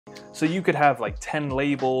So you could have like 10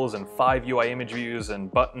 labels and 5 UI image views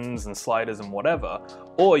and buttons and sliders and whatever,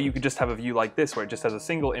 or you could just have a view like this where it just has a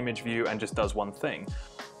single image view and just does one thing.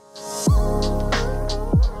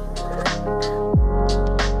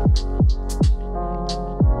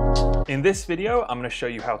 In this video, I'm going to show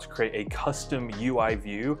you how to create a custom UI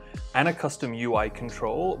view and a custom UI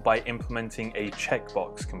control by implementing a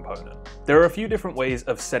checkbox component. There are a few different ways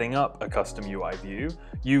of setting up a custom UI view.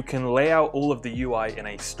 You can lay out all of the UI in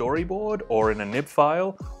a storyboard or in a nib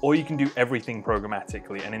file, or you can do everything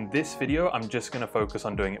programmatically. And in this video, I'm just going to focus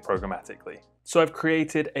on doing it programmatically. So I've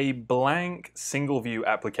created a blank single view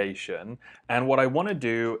application, and what I want to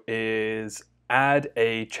do is add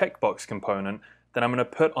a checkbox component that I'm going to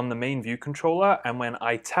put on the main view controller, and when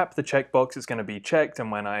I tap the checkbox, it's going to be checked,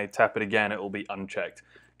 and when I tap it again, it will be unchecked,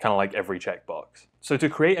 kind of like every checkbox. So to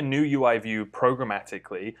create a new UI view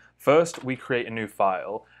programmatically, first we create a new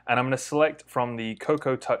file, and I'm going to select from the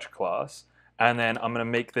Cocoa Touch class, and then I'm going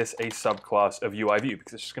to make this a subclass of UIView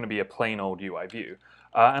because it's just going to be a plain old UI view.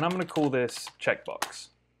 And I'm going to call this checkbox.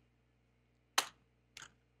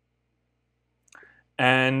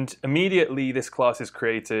 And immediately this class is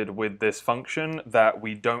created with this function that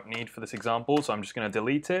we don't need for this example, so I'm just going to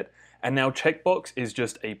delete it. And now checkbox is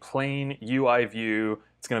just a plain UI view.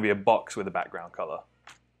 It's going to be a box with a background color.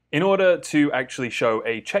 In order to actually show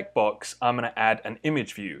a checkbox, I'm going to add an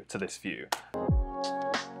image view to this view.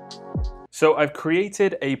 So I've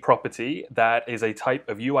created a property that is a type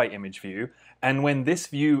of UI image view, and when this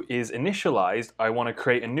view is initialized, I want to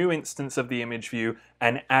create a new instance of the image view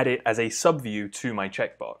and add it as a subview to my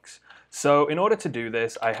checkbox. So in order to do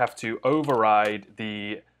this, I have to override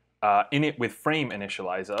the initWithFrame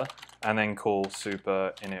initializer and then call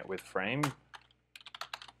super initWithFrame.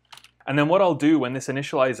 And then what I'll do when this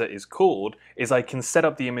initializer is called is I can set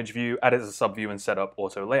up the image view, add it as a subview, and set up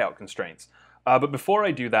auto layout constraints. But before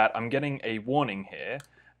I do that, I'm getting a warning here,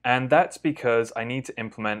 and that's because I need to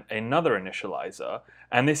implement another initializer,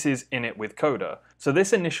 and this is initWithCoda. So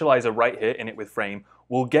this initializer right here, initWithFrame,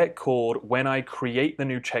 will get called when I create the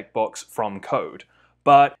new checkbox from code.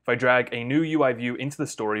 But if I drag a new UI view into the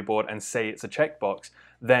storyboard and say it's a checkbox,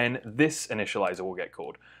 then this initializer will get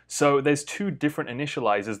called. So there's two different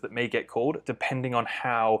initializers that may get called depending on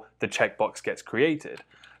how the checkbox gets created.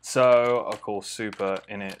 So I'll call super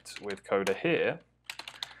initWithCoda here.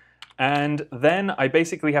 And then I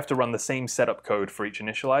basically have to run the same setup code for each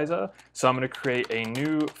initializer. So I'm going to create a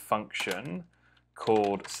new function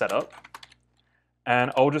called setup.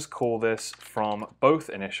 And I'll just call this from both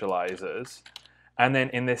initializers. And then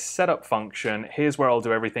in this setup function, here's where I'll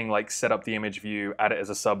do everything like set up the image view, add it as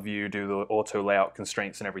a subview, do the auto layout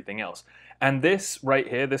constraints and everything else. And this right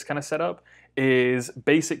here, this kind of setup, is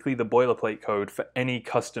basically the boilerplate code for any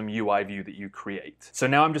custom UI view that you create. So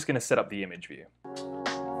now I'm just going to set up the image view.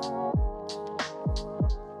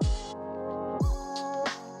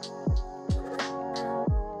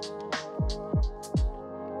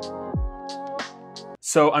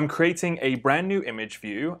 So I'm creating a brand new image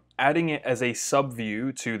view, adding it as a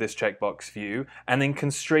subview to this checkbox view, and then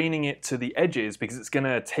constraining it to the edges because it's going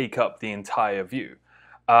to take up the entire view.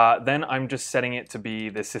 Then I'm just setting it to be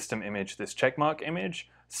the system image, this checkmark image,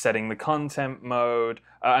 setting the content mode,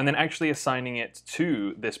 and then actually assigning it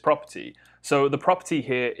to this property. So the property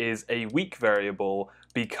here is a weak variable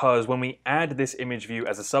because when we add this image view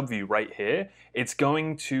as a subview right here, it's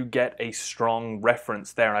going to get a strong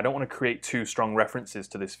reference there, and I don't want to create two strong references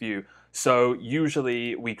to this view. So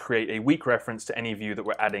usually we create a weak reference to any view that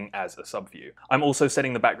we're adding as a subview. I'm also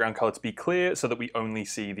setting the background color to be clear so that we only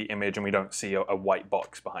see the image and we don't see a white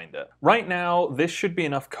box behind it. Right now, this should be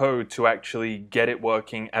enough code to actually get it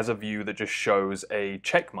working as a view that just shows a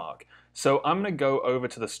check mark. So I'm going to go over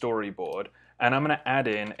to the storyboard and I'm going to add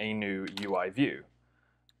in a new UI view.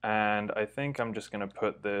 And I think I'm just going to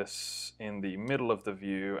put this in the middle of the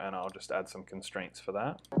view and I'll just add some constraints for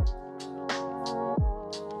that.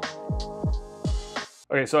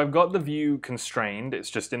 Okay, so I've got the view constrained. It's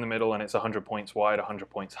just in the middle and it's 100 points wide, 100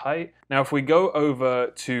 points height. Now, if we go over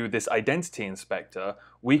to this identity inspector,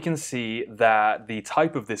 we can see that the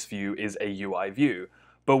type of this view is a UI view.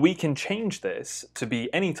 But we can change this to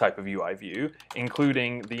be any type of UI view,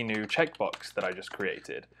 including the new checkbox that I just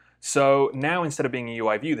created. So now instead of being a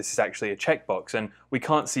UI view, this is actually a checkbox, and we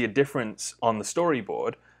can't see a difference on the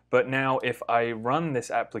storyboard. But now if I run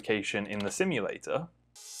this application in the simulator,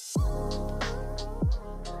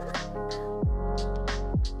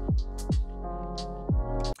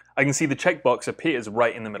 I can see the checkbox appears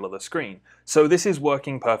right in the middle of the screen. So this is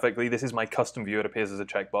working perfectly. This is my custom view. It appears as a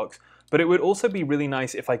checkbox. But it would also be really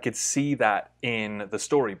nice if I could see that in the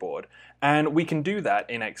storyboard. And we can do that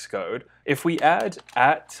in Xcode. If we add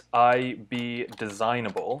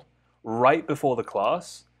 @IBDesignable right before the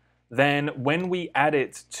class, then when we add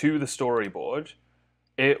it to the storyboard,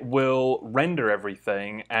 it will render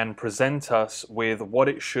everything and present us with what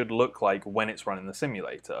it should look like when it's running the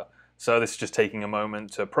simulator. So this is just taking a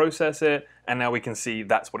moment to process it, and now we can see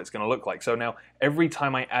that's what it's going to look like. So now every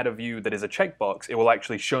time I add a view that is a checkbox, it will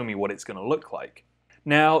actually show me what it's going to look like.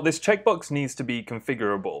 Now this checkbox needs to be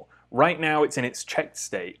configurable. Right now it's in its checked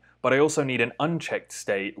state, but I also need an unchecked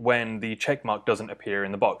state when the checkmark doesn't appear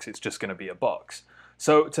in the box. It's just going to be a box.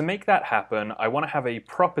 So to make that happen, I want to have a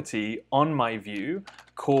property on my view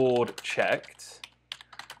called checked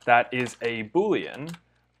that is a Boolean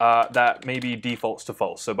that maybe defaults to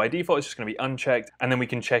false. So by default, it's just going to be unchecked, and then we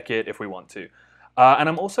can check it if we want to. And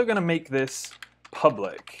I'm also going to make this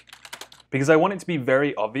public because I want it to be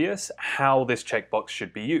very obvious how this checkbox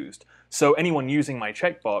should be used. So anyone using my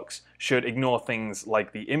checkbox should ignore things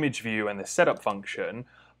like the image view and the setup function,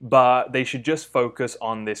 but they should just focus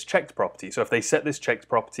on this checked property. So if they set this checked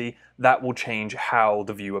property, that will change how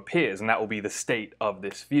the view appears, and that will be the state of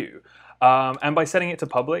this view. And by setting it to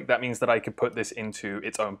public, that means that I could put this into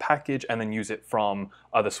its own package and then use it from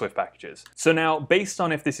other Swift packages. So now, based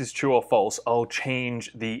on if this is true or false, I'll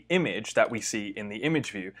change the image that we see in the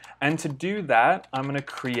image view. And to do that, I'm going to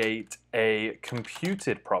create a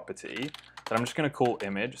computed property that I'm just going to call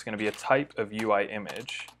image. It's going to be a type of UI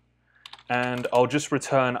image. And I'll just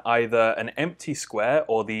return either an empty square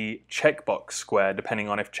or the checkbox square, depending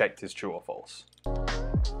on if checked is true or false.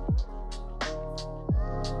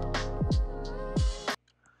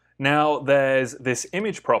 Now there's this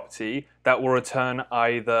image property that will return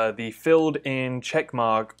either the filled in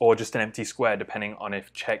checkmark or just an empty square, depending on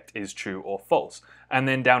if checked is true or false. And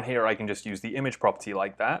then down here I can just use the image property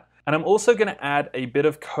like that. And I'm also going to add a bit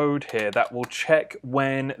of code here that will check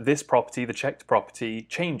when this property, the checked property,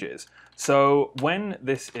 changes. So when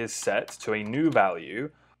this is set to a new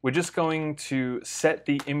value, we're just going to set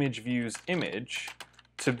the image view's image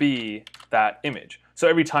to be that image. So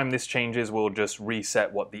every time this changes, we'll just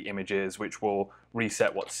reset what the image is, which will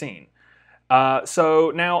reset what's seen.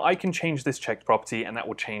 So now I can change this checked property, and that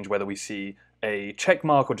will change whether we see a check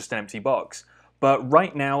mark or just an empty box. But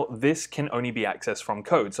right now, this can only be accessed from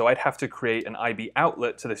code. So I'd have to create an IB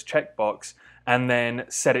outlet to this checkbox and then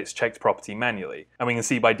set its checked property manually. And we can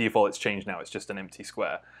see by default it's changed now, it's just an empty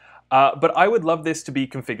square. But I would love this to be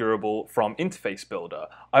configurable from Interface Builder.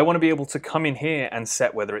 I want to be able to come in here and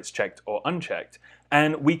set whether it's checked or unchecked.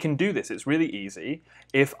 And we can do this, it's really easy.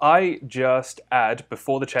 If I just add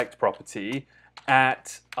before the checked property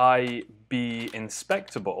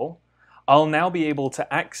 @IBInspectable, I'll now be able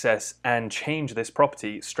to access and change this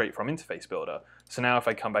property straight from Interface Builder. So now if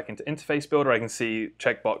I come back into Interface Builder, I can see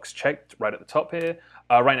checkbox checked right at the top here.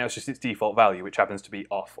 Right now it's just its default value, which happens to be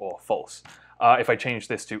off or false. If I change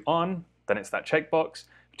this to on, then it's that checkbox.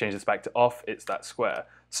 If I change this back to off, it's that square.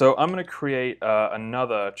 So I'm going to create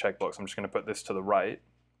another checkbox. I'm just going to put this to the right.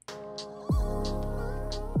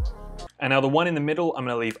 And now the one in the middle, I'm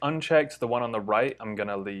going to leave unchecked. The one on the right, I'm going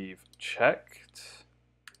to leave checked.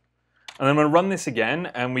 And then I'm going to run this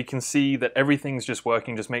again, and we can see that everything's just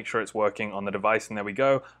working. Just make sure it's working on the device, and there we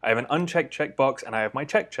go. I have an unchecked checkbox, and I have my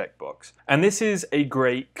checked checkbox. And this is a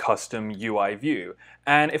great custom UI view.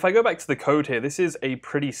 And if I go back to the code here, this is a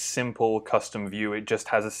pretty simple custom view. It just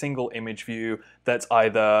has a single image view that's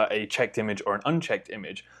either a checked image or an unchecked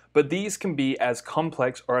image. But these can be as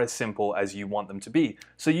complex or as simple as you want them to be.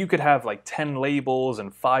 So you could have like 10 labels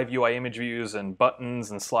and 5 UI image views and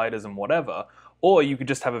buttons and sliders and whatever. Or you could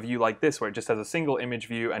just have a view like this where it just has a single image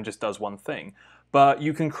view and just does one thing. But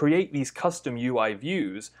you can create these custom UI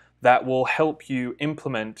views that will help you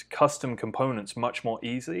implement custom components much more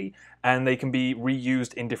easily, and they can be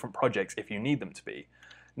reused in different projects if you need them to be.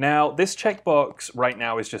 Now, this checkbox right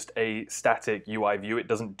now is just a static UI view. It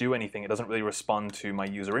doesn't do anything. It doesn't really respond to my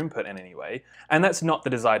user input in any way. And that's not the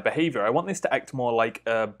desired behavior. I want this to act more like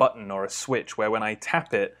a button or a switch where when I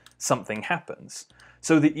tap it, something happens.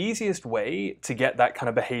 So the easiest way to get that kind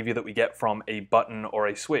of behavior that we get from a button or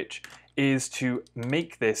a switch is to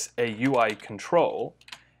make this a UI control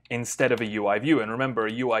instead of a UI view. And remember,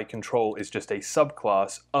 a UI control is just a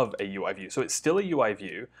subclass of a UI view. So it's still a UI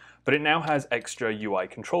view, but it now has extra UI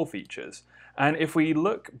control features. And if we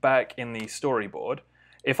look back in the storyboard,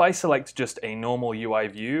 if I select just a normal UI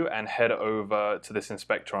view and head over to this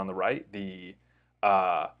inspector on the right, the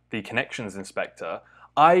connections inspector,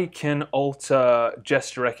 I can alter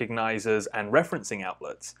gesture recognizers and referencing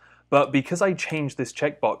outlets. But because I changed this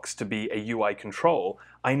checkbox to be a UI control,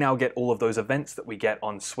 I now get all of those events that we get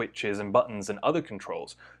on switches and buttons and other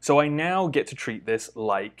controls. So I now get to treat this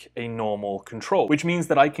like a normal control, which means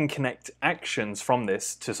that I can connect actions from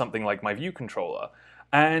this to something like my view controller.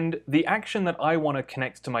 And the action that I want to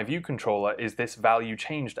connect to my view controller is this value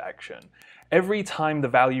changed action. Every time the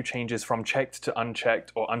value changes from checked to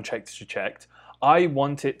unchecked or unchecked to checked, I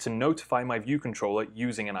want it to notify my view controller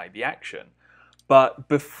using an IB action. But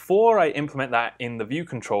before I implement that in the view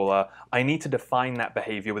controller, I need to define that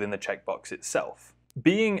behavior within the checkbox itself.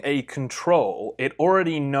 Being a control, it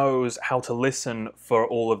already knows how to listen for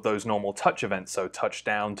all of those normal touch events, so touch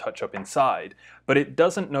down, touch up inside, but it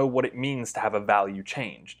doesn't know what it means to have a value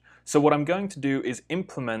changed. So what I'm going to do is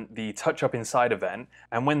implement the touch up inside event,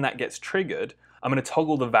 and when that gets triggered, I'm going to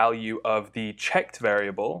toggle the value of the checked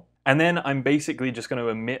variable, and then I'm basically just going to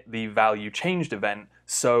emit the value changed event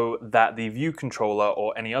so that the view controller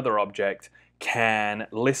or any other object can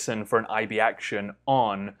listen for an IB action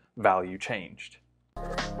on value changed.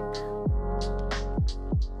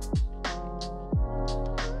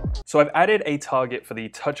 So I've added a target for the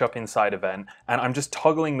touch up inside event, and I'm just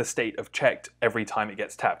toggling the state of checked every time it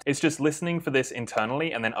gets tapped. It's just listening for this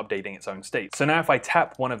internally and then updating its own state. So now if I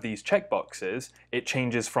tap one of these checkboxes, it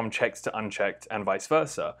changes from checked to unchecked and vice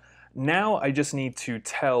versa. Now I just need to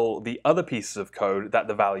tell the other pieces of code that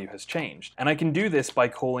the value has changed. And I can do this by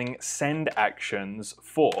calling send actions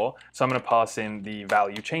for, so I'm going to pass in the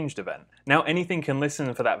value changed event. Now anything can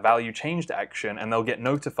listen for that value changed action and they'll get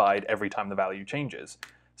notified every time the value changes.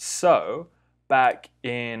 So back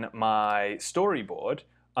in my storyboard,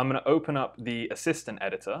 I'm going to open up the assistant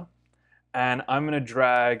editor and I'm going to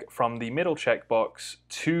drag from the middle checkbox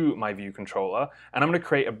to my view controller, and I'm going to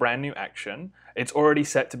create a brand new action. It's already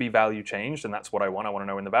set to be value changed, and that's what I want. I want to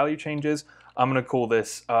know when the value changes. I'm going to call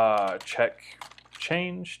this check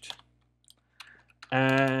changed,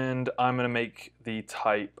 and I'm going to make the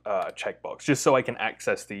type checkbox, just so I can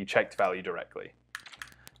access the checked value directly.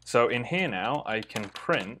 So in here now, I can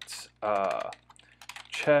print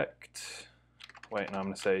checked, wait, no, I'm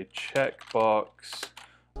going to say checkbox.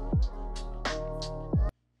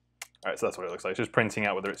 Alright, so that's what it looks like. It's just printing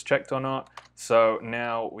out whether it's checked or not. So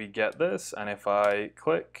now we get this, and if I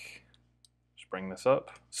click, just bring this up.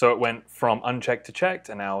 So it went from unchecked to checked,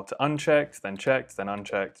 and now to unchecked, then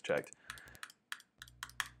unchecked, checked.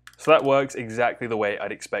 So that works exactly the way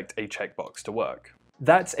I'd expect a checkbox to work.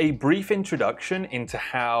 That's a brief introduction into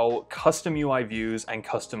how custom UI views and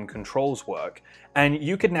custom controls work, and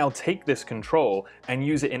you could now take this control and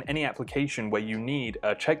use it in any application where you need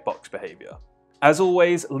a checkbox behavior. As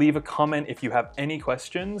always, leave a comment if you have any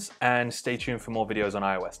questions, and stay tuned for more videos on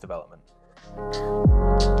iOS development.